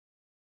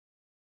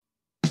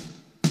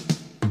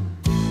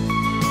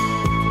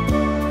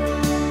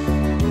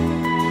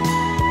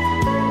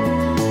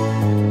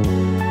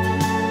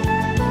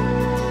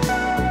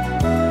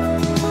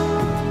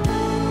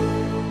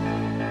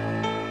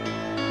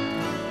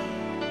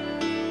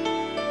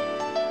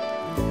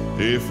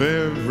If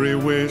every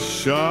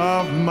wish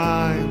of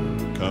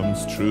mine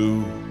comes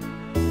true,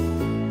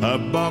 a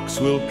box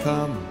will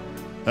come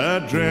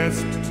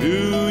addressed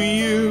to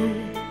you,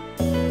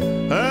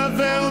 a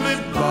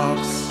velvet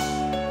box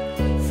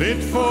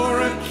fit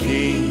for a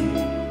king.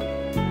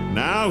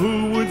 Now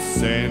who would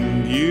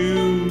send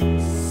you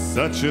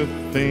such a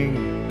thing?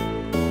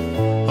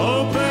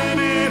 Open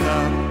it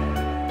up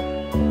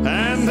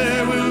and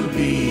there will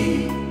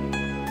be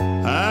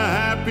a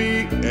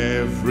happy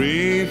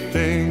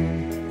everything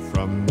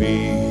from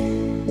me.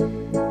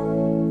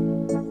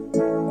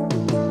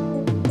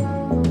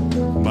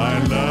 My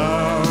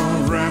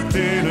love wrapped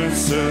in a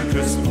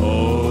circus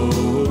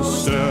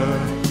poster,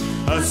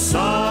 a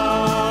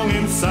song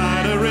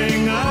inside a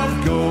ring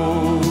of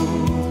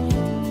gold,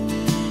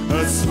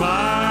 a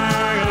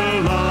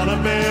smile on a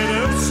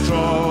bed of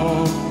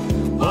straw.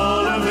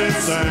 All of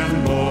this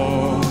and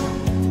more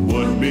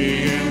would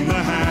be in the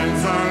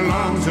hands I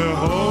long to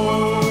hold.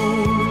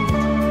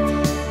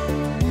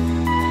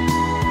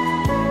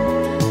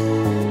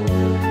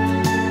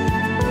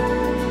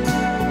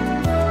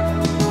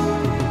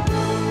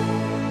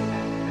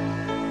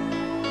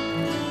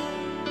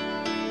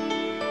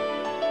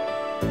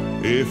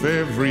 If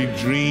every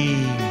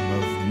dream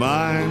of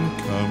mine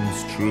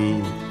comes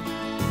true,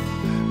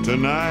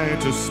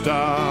 tonight a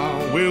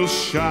star will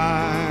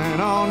shine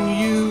on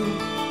you.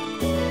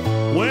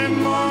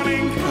 When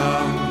morning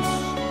comes,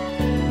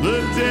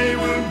 the day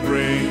will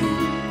bring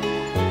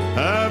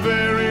a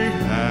very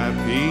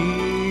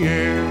happy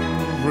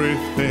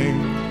everything.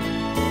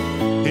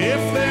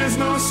 If there's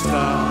no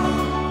star,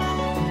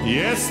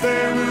 yes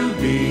there will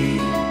be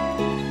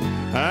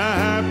a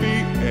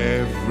happy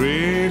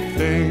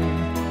everything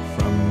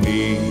from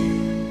me.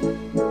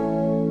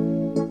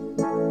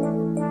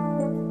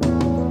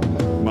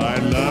 My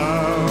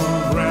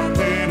love wrapped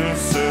in a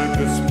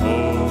circus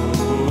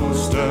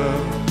poster,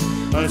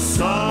 a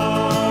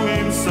song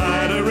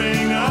inside a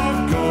ring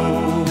of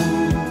gold,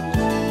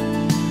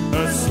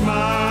 a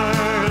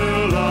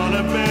smile on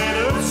a bed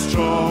of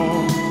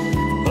straw.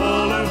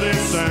 All of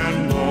this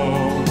and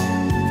more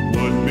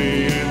would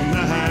be in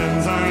the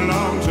hands I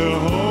long to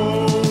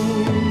hold.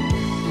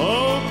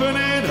 Open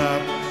it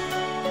up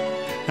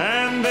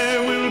and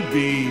there will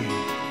be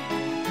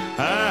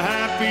a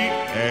happy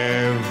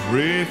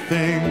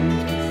everything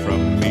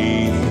from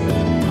me.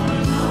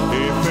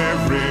 If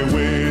every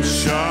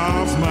wish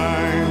of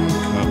mine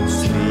comes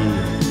true,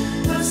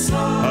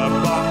 a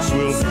box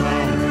will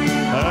come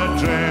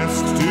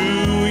addressed to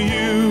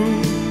you.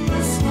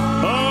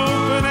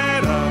 Open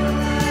it up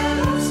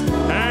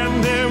and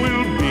there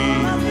will be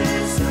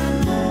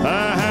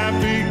a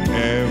happy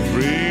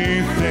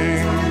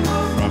everything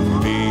from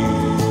me.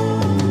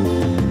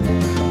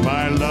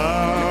 My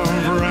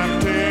love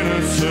wrapped in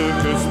a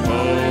circus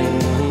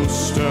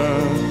poster,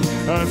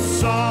 a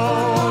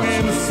song